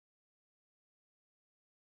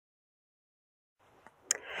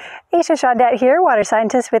Aisha Shaudet here, water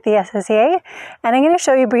scientist with the SSEA, and I'm going to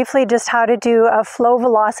show you briefly just how to do a flow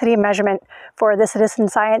velocity measurement for the Citizen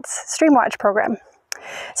Science Streamwatch program.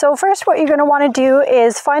 So first, what you're going to want to do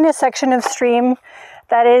is find a section of stream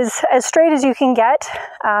that is as straight as you can get,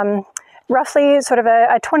 roughly sort of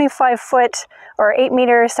a 25-foot or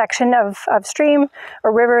 8-meter section of stream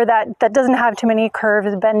or river that doesn't have too many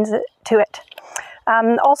curves, bends to it.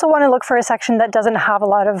 Also want to look for a section that doesn't have a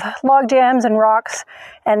lot of log jams and rocks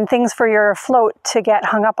and things for your float to get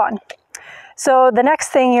hung up on. So the next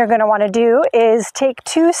thing you're going to want to do is take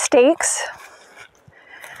 2 stakes.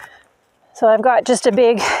 So I've got just a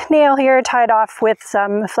big nail here tied off with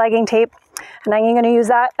some flagging tape, and I'm going to use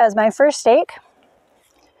that as my first stake.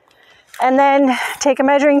 And then take a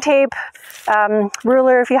measuring tape,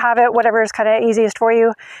 ruler if you have it, whatever is kind of easiest for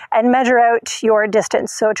you, and measure out your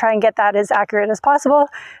distance. So try and get that as accurate as possible.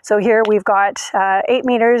 So here we've got 8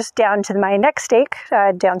 meters down to my next stake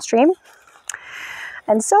downstream.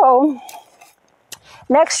 And so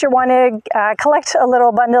next you want to collect a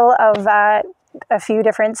little bundle of a few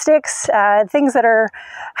different sticks, things that are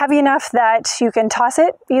heavy enough that you can toss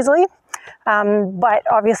it easily, but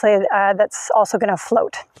obviously that's also going to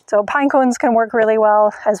float. So pine cones can work really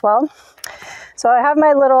well as well. So I have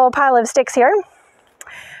my little pile of sticks here.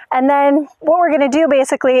 And then what we're going to do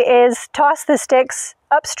basically is toss the sticks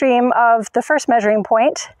upstream of the first measuring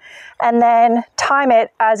point and then time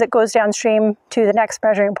it as it goes downstream to the next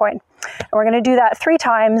measuring point. And we're going to do that 3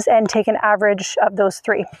 times and take an average of those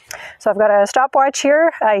 3. So I've got a stopwatch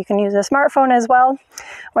here. You can use a smartphone as well,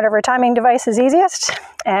 whatever timing device is easiest,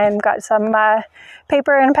 and got some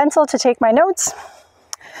paper and pencil to take my notes.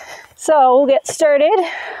 So we'll get started.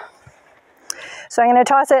 So I'm going to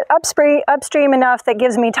toss it upstream enough that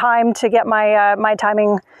gives me time to get my my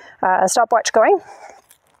timing stopwatch going.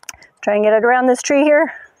 Try and get it around this tree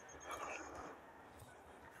here.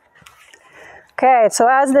 Okay, so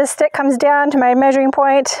as this stick comes down to my measuring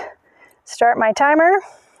point, start my timer.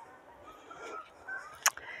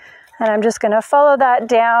 And I'm just going to follow that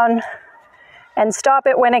down and stop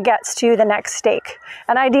it when it gets to the next stake.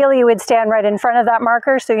 And ideally you would stand right in front of that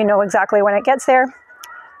marker so you know exactly when it gets there.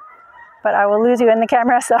 But I will lose you in the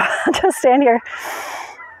camera, so I'll just stand here.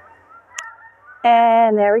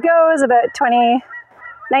 And there we go, it's about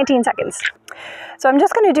 19 seconds. So I'm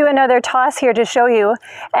just going to do another toss here to show you.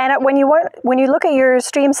 And when you look at your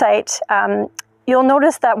stream site, you'll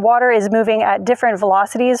notice that water is moving at different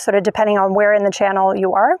velocities, sort of depending on where in the channel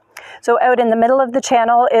you are. So out in the middle of the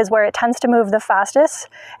channel is where it tends to move the fastest,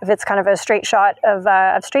 if it's kind of a straight shot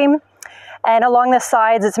of stream. And along the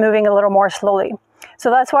sides, it's moving a little more slowly.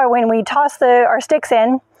 So that's why when we toss our sticks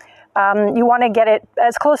in, you want to get it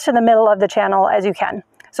as close to the middle of the channel as you can.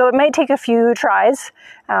 So it may take a few tries,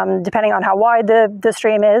 depending on how wide the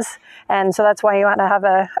stream is. And so that's why you want to have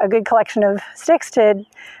a good collection of sticks to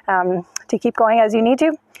keep going as you need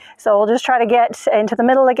to. So we'll just try to get into the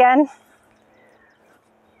middle again.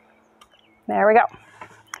 There we go.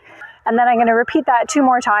 And then I'm going to repeat that 2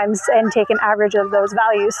 more times and take an average of those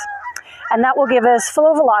values. And that will give us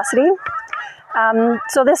flow velocity.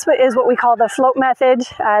 So this is what we call the float method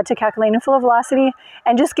to calculating flow velocity,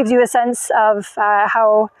 and just gives you a sense of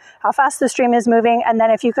how fast the stream is moving. And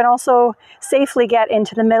then if you can also safely get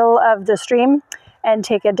into the middle of the stream and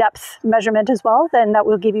take a depth measurement as well, then that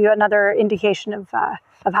will give you another indication of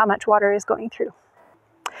how much water is going through.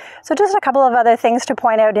 So just a couple of other things to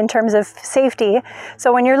point out in terms of safety.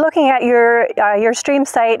 So when you're looking at your stream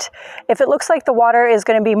site, if it looks like the water is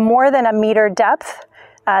going to be more than 1 meter depth,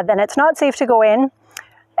 then it's not safe to go in.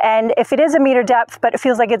 And if it is 1 meter depth, but it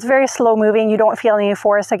feels like it's very slow moving, you don't feel any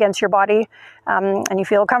force against your body, and you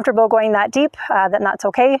feel comfortable going that deep, then that's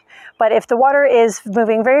okay. But if the water is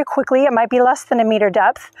moving very quickly, it might be less than 1 meter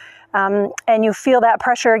depth, and you feel that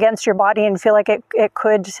pressure against your body and feel like it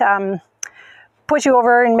could push you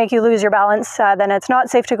over and make you lose your balance, then it's not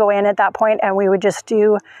safe to go in at that point, and we would just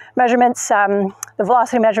do measurements, the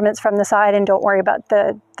velocity measurements from the side, and don't worry about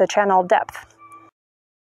the channel depth.